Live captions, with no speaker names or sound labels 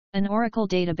An Oracle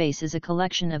database is a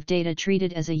collection of data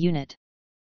treated as a unit.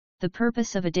 The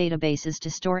purpose of a database is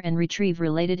to store and retrieve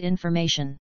related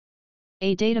information.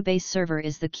 A database server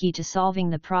is the key to solving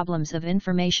the problems of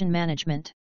information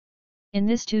management. In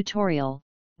this tutorial,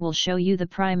 we'll show you the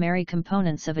primary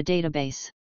components of a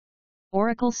database.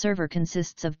 Oracle Server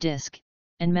consists of disk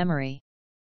and memory.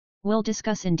 We'll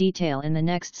discuss in detail in the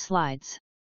next slides.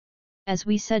 As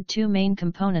we said, two main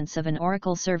components of an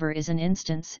Oracle Server is an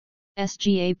instance,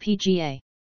 SGA/PGA,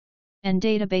 and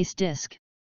database disk.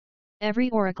 Every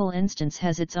Oracle instance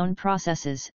has its own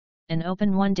processes, and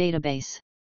open one database.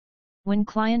 When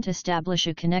client establish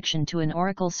a connection to an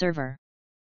Oracle server,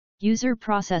 user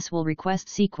process will request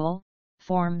SQL,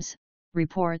 forms,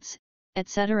 reports,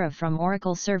 etc. from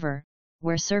Oracle server,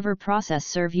 where server process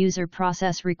serve user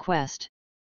process request.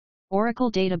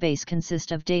 Oracle database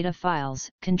consist of data files,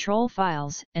 control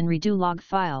files, and redo log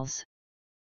files.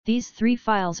 These three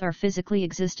files are physically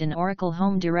exist in Oracle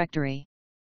Home Directory.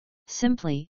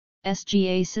 Simply,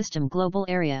 SGA System Global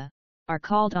Area are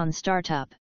called on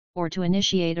startup, or to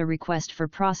initiate a request for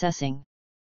processing.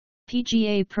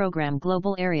 PGA Program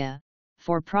Global Area,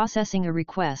 for processing a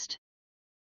request.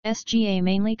 SGA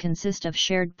mainly consist of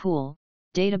shared pool,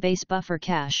 database buffer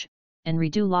cache, and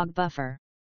redo log buffer.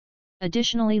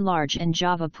 Additionally, large and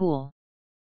Java pool.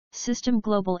 System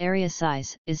Global Area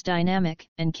size is dynamic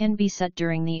and can be set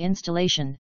during the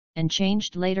installation, and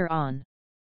changed later on.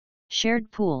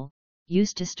 Shared pool,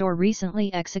 used to store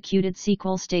recently executed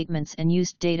SQL statements and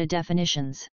used data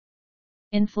definitions.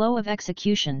 In flow of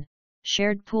execution,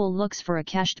 shared pool looks for a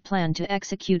cached plan to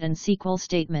execute an SQL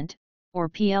statement, or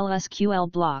PL/SQL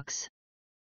blocks.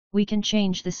 We can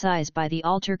change the size by the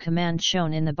alter command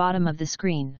shown in the bottom of the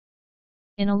screen.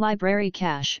 In a library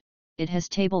cache, it has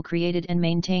table created and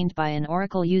maintained by an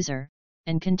Oracle user,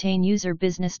 and contain user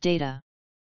business data.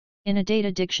 In a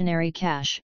data dictionary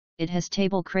cache, it has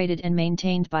table created and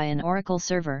maintained by an Oracle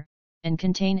server, and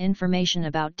contain information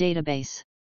about database.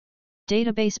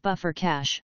 Database buffer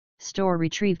cache, store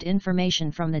retrieved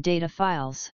information from the data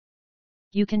files.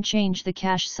 You can change the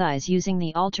cache size using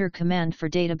the alter command for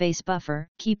database buffer,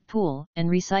 keep pool, and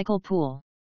recycle pool.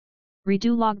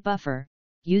 Redo log buffer,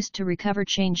 used to recover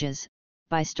changes,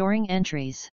 by storing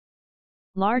entries.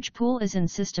 Large pool is in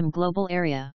System Global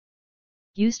Area.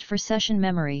 Used for session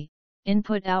memory,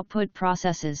 input-output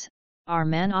processes,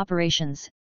 ARCn operations,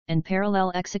 and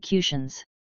parallel executions.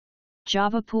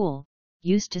 Java pool,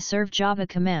 used to serve Java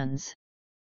commands.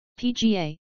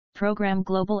 PGA, Program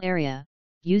Global Area,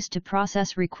 used to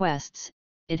process requests,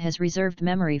 it has reserved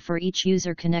memory for each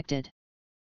user connected.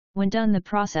 When done, the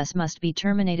process must be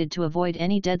terminated to avoid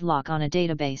any deadlock on a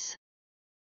database.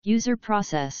 User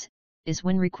process, is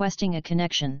when requesting a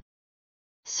connection.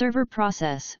 Server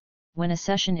process, when a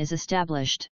session is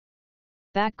established.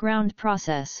 Background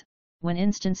process, when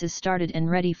instance is started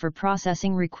and ready for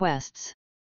processing requests.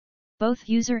 Both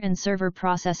user and server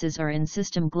processes are in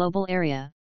System Global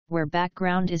Area, where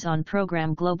background is on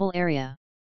Program Global Area.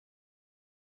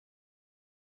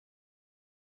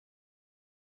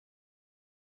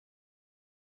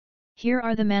 Here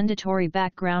are the mandatory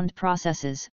background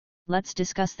processes, let's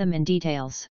discuss them in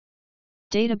details.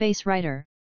 Database writer,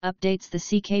 updates the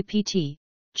CKPT,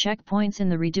 checkpoints in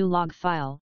the redo log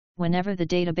file, whenever the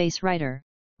database writer,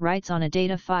 writes on a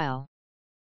data file.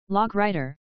 Log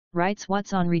writer, writes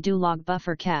what's on redo log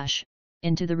buffer cache,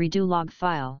 into the redo log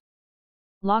file.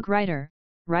 Log writer,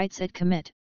 writes at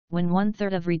commit, when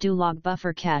 1/3 of redo log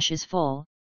buffer cache is full,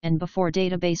 and before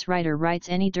database writer writes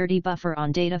any dirty buffer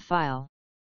on data file.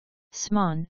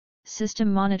 SMON,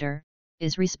 system monitor,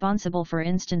 is responsible for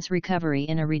instance recovery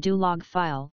in a redo log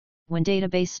file, when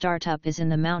database startup is in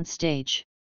the mount stage.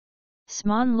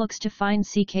 SMON looks to find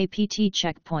CKPT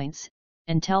checkpoints,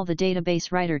 and tell the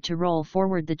database writer to roll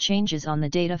forward the changes on the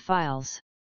data files.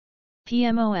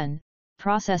 PMON,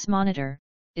 process monitor,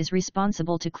 is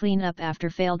responsible to clean up after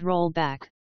failed rollback,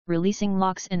 releasing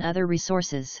locks and other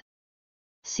resources.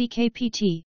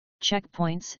 CKPT,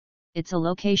 checkpoints, it's a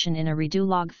location in a redo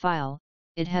log file,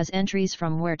 it has entries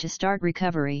from where to start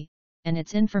recovery, and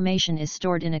its information is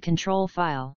stored in a control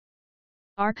file.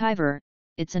 Archiver,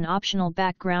 it's an optional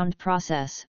background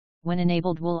process, when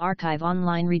enabled will archive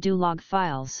online redo log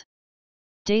files.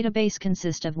 Database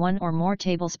consist of one or more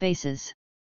table spaces.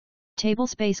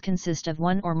 Tablespace consist of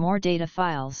one or more data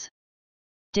files.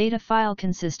 Data file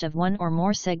consist of one or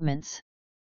more segments.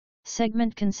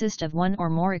 Segment consist of one or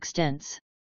more extents.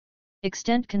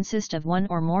 Extent consist of one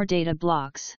or more data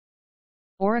blocks.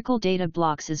 Oracle data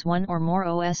blocks is one or more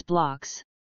OS blocks.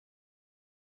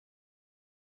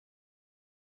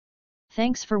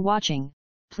 Thanks for watching,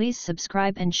 please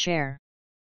subscribe and share.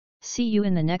 See you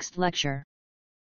in the next lecture.